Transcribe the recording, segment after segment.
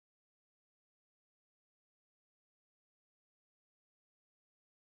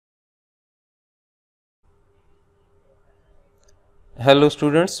Hello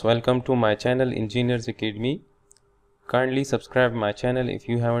students, welcome to my channel Engineers Academy. Kindly subscribe my channel if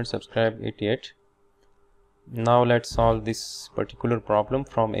you haven't subscribed it yet. Now let's solve this particular problem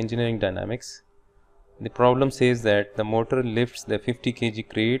from Engineering Dynamics. The problem says that the motor lifts the 50 kg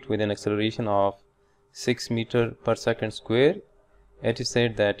crate with an acceleration of 6 meter per second square. It is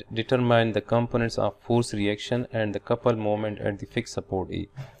said that determine the components of force reaction and the couple moment at the fixed support A.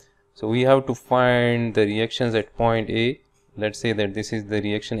 So we have to find the reactions at point A. Let's say that this is the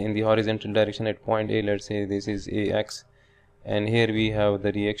reaction in the horizontal direction at point A. Let's say this is AX, and here we have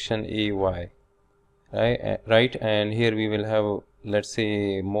the reaction AY, right? And here we will have, let's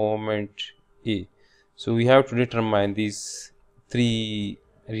say, moment A. So we have to determine these three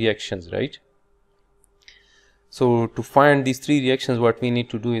reactions, right? So to find these three reactions, what we need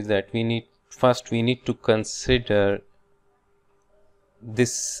to do is that we need to consider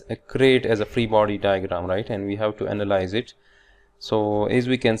this crate as a free body diagram, right? And we have to analyze it. So as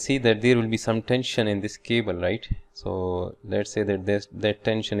we can see that there will be some tension in this cable, right? So let's say that that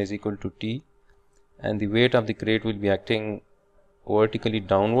tension is equal to T, and the weight of the crate will be acting vertically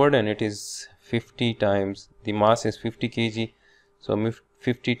downward, and it is 50 times, the mass is 50 kg, so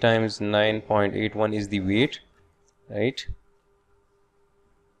 50 times 9.81 is the weight, right?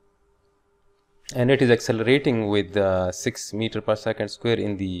 And it is accelerating with 6 meter per second square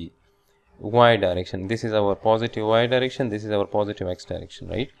in the y direction. This is our positive y direction, this is our positive x direction,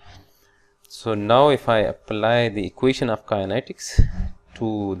 right? So now if I apply the equation of kinetics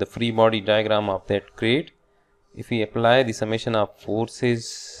to the free body diagram of that crate, if we apply the summation of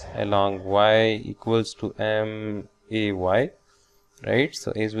forces along y equals to may, right?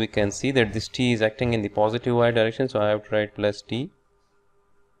 So as we can see that this T is acting in the positive y direction, so I have to write plus T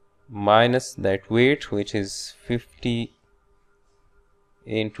minus that weight, which is 50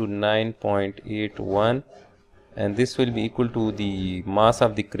 into 9.81, and this will be equal to the mass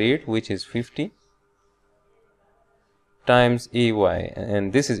of the crate, which is 50, times AY,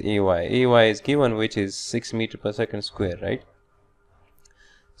 and this is AY is given, which is 6 meter per second square, right?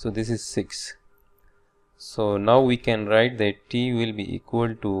 So this is 6. So now we can write that T will be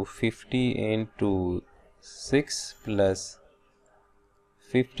equal to 50 into 6 plus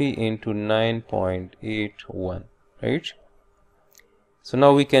 50 into 9.81, right? So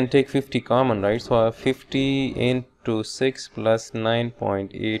now we can take 50 common, right? So 50 into 6 plus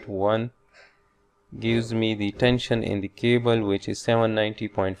 9.81 gives me the tension in the cable, which is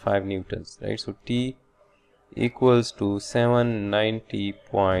 790.5 newtons, right? So T equals to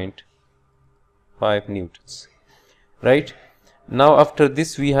 790.5 newtons, right? Now after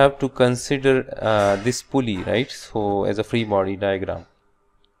this we have to consider this pulley, right? So as a free body diagram.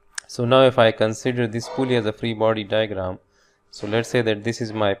 So now if I consider this pulley as a free body diagram, so let's say that this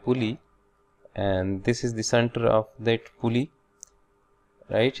is my pulley and this is the center of that pulley,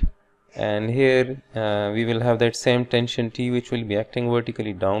 right? And here we will have that same tension T, which will be acting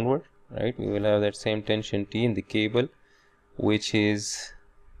vertically downward, right? We will have that same tension T in the cable, which is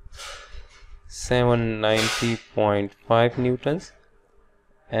 790.5 newtons,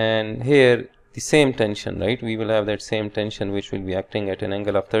 and here the same tension, right? We will have that same tension which will be acting at an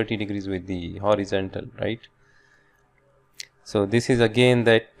angle of 30 degrees with the horizontal, right? So this is again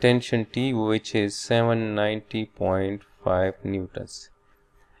that tension T, which is 790.5 newtons.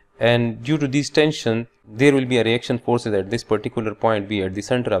 And due to this tension, there will be a reaction forces at this particular point B, at the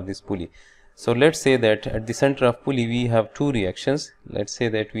center of this pulley. So let's say that at the center of pulley we have two reactions. Let's say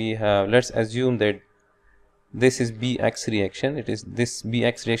that we have, let's assume that this is Bx reaction. It is, this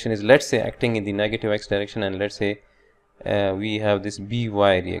Bx reaction is, let's say, acting in the negative x direction, and let's say we have this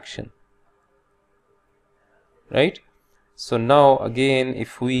By reaction, right? So now again,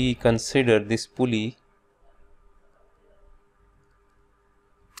 if we consider this pulley,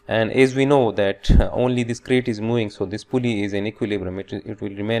 and as we know that only this crate is moving, so this pulley is in equilibrium, it will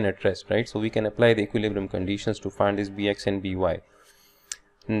remain at rest, right? So we can apply the equilibrium conditions to find this Bx and By.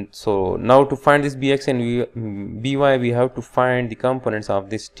 And so now to find this Bx and By, we have to find the components of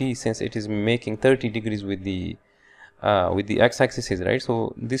this T, since it is making 30 degrees with the x-axis, right?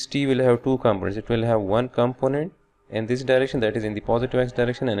 So this T will have two components. It will have one component in this direction, that is in the positive x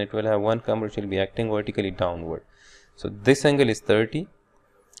direction, and it will have one component which will be acting vertically downward. So this angle is 30.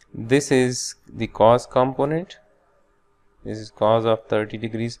 This is the cos component. This is cos of 30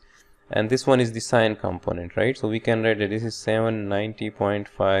 degrees, and this one is the sine component, right? So we can write that this is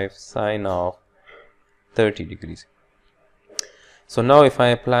 790.5 sine of 30 degrees. So now if I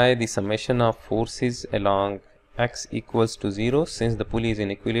apply the summation of forces along x equals to 0, since the pulley is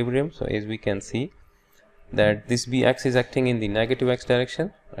in equilibrium, so as we can see that this Bx is acting in the negative x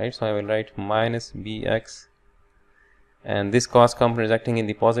direction, right? So I will write minus Bx and this cos component is acting in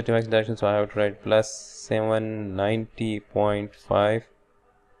the positive x direction, so I have to write plus 790.5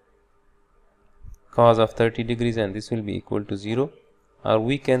 cos of 30 degrees, and this will be equal to 0, or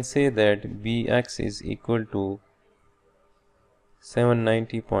we can say that bx is equal to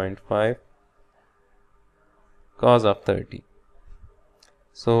 790.5 cos of 30.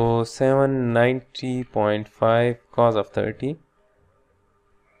 So 790.5 cos of 30,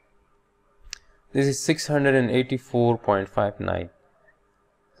 this is 684.59.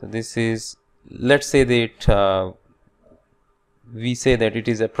 so this is, let's say that we say that it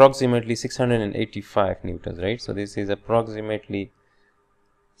is approximately 685 newtons, right? So this is approximately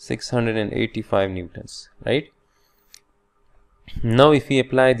 685 newtons, right? Now if we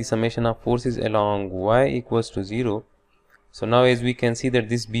apply the summation of forces along y equals to 0, so now as we can see that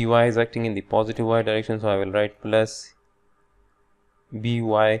this by is acting in the positive y direction, so I will write plus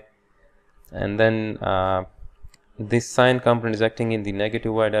by, and then this sine component is acting in the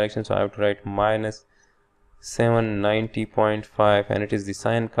negative y direction, so I have to write minus 790.5, and it is the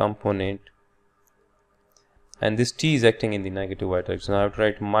sine component, and this t is acting in the negative y direction, so I have to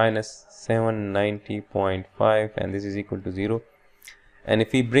write minus 790.5, and this is equal to 0. And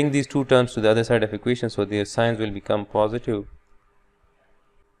if we bring these two terms to the other side of equation, so their signs will become positive.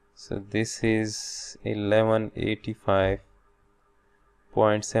 So this is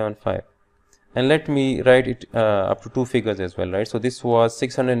 1185.75, and let me write it up to two figures as well, right? So this was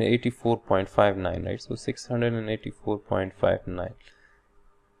 684.59, right? So 684.59.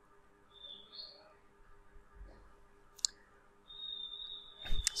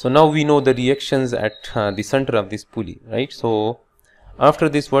 So now we know the reactions at the center of this pulley, right? So after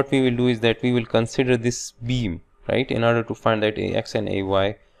this, what we will do is that we will consider this beam, right, in order to find that ax and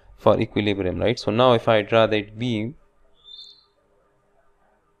ay for equilibrium, right? So now if I draw that beam,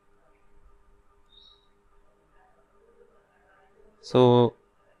 so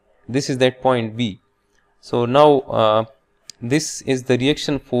this is that point B. So now this is the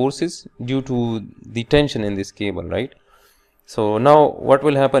reaction forces due to the tension in this cable, right? So now what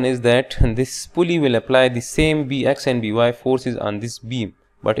will happen is that this pulley will apply the same bx and by forces on this beam,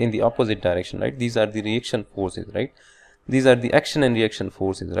 but in the opposite direction, right? These are the reaction forces, right? These are the action and reaction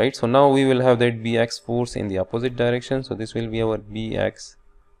forces, right? So now we will have that bx force in the opposite direction, so this will be our bx,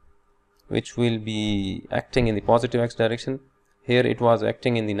 which will be acting in the positive x direction. Here it was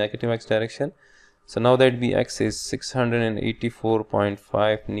acting in the negative x direction. So now that bx is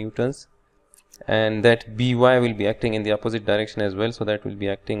 684.5 newtons, and that by will be acting in the opposite direction as well, so that will be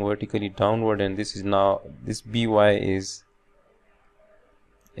acting vertically downward, and this is now, this by is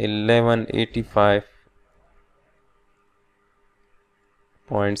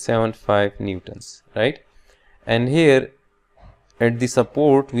 1185.75 newtons, right? And here at the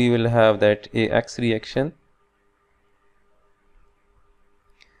support we will have that ax reaction,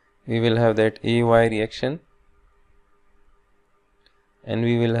 we will have that ay reaction, and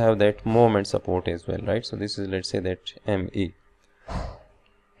we will have that moment support as well, right? So this is, let's say, that MA.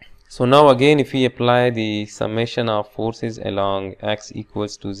 So now again, if we apply the summation of forces along x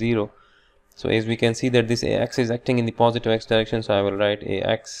equals to 0, so as we can see that this ax is acting in the positive x direction, so I will write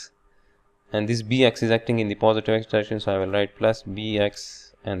ax, and this bx is acting in the positive x direction, so I will write plus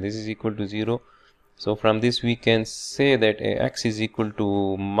bx, and this is equal to 0. So from this we can say that ax is equal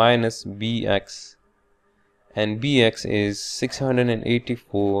to minus bx, and bx is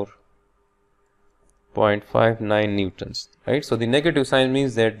 684.59 newtons, right? So the negative sign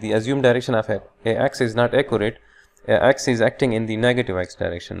means that the assumed direction of ax is not accurate. Ax is acting in the negative x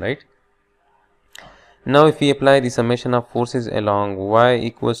direction, right? Now if we apply the summation of forces along y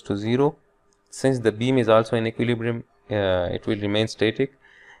equals to 0, since the beam is also in equilibrium, it will remain static,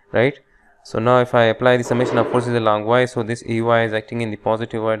 right? So now if I apply the summation of forces along y, so this ay is acting in the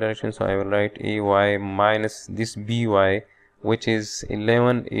positive y direction, so I will write ay minus this by, which is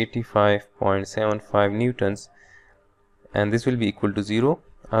 1185.75 newtons, and this will be equal to 0,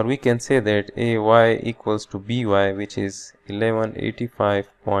 or we can say that ay equals to by, which is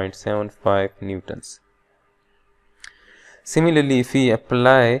 1185.75 newtons. Similarly, if we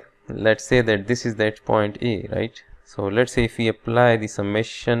apply, let's say that this is that point A, right? So let's say if we apply the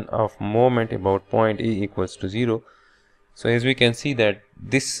summation of moment about point A equals to 0, so as we can see that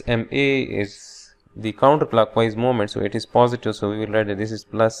this MA is the counterclockwise moment, so it is positive, so we will write that this is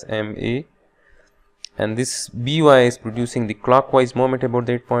plus MA, and this by is producing the clockwise moment about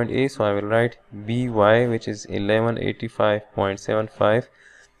that point A, so I will write by, which is 1185.75,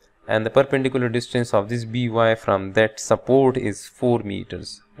 and the perpendicular distance of this by from that support is 4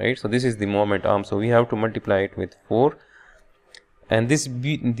 meters, right? So this is the moment arm, so we have to multiply it with 4, and this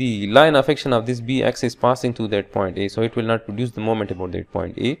the line of action of this bx is passing through that point A, so it will not produce the moment about that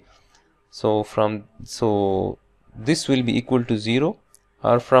point A. So this will be equal to 0,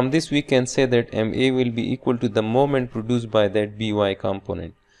 or from this we can say that MA will be equal to the moment produced by that by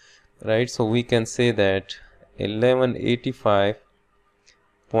component, right? So we can say that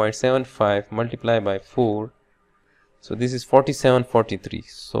 1185.75 multiplied by 4, so this is 4743.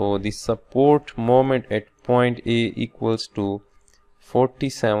 So the support moment at point A equals to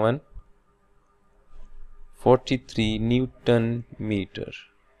 4743 Newton meter,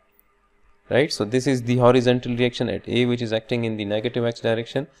 right? So this is the horizontal reaction at A, which is acting in the negative x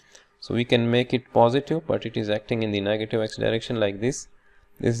direction. So we can make it positive, but it is acting in the negative x direction like this.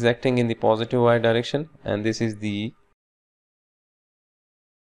 This is acting in the positive y direction, and this is the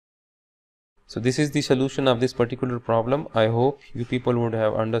this is the solution of this particular problem. I hope you people would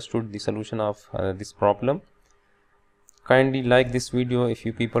have understood the solution of this problem. Kindly like this video if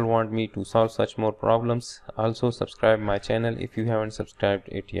you people want me to solve such more problems. Also subscribe my channel if you haven't subscribed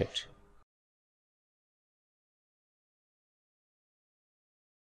it yet.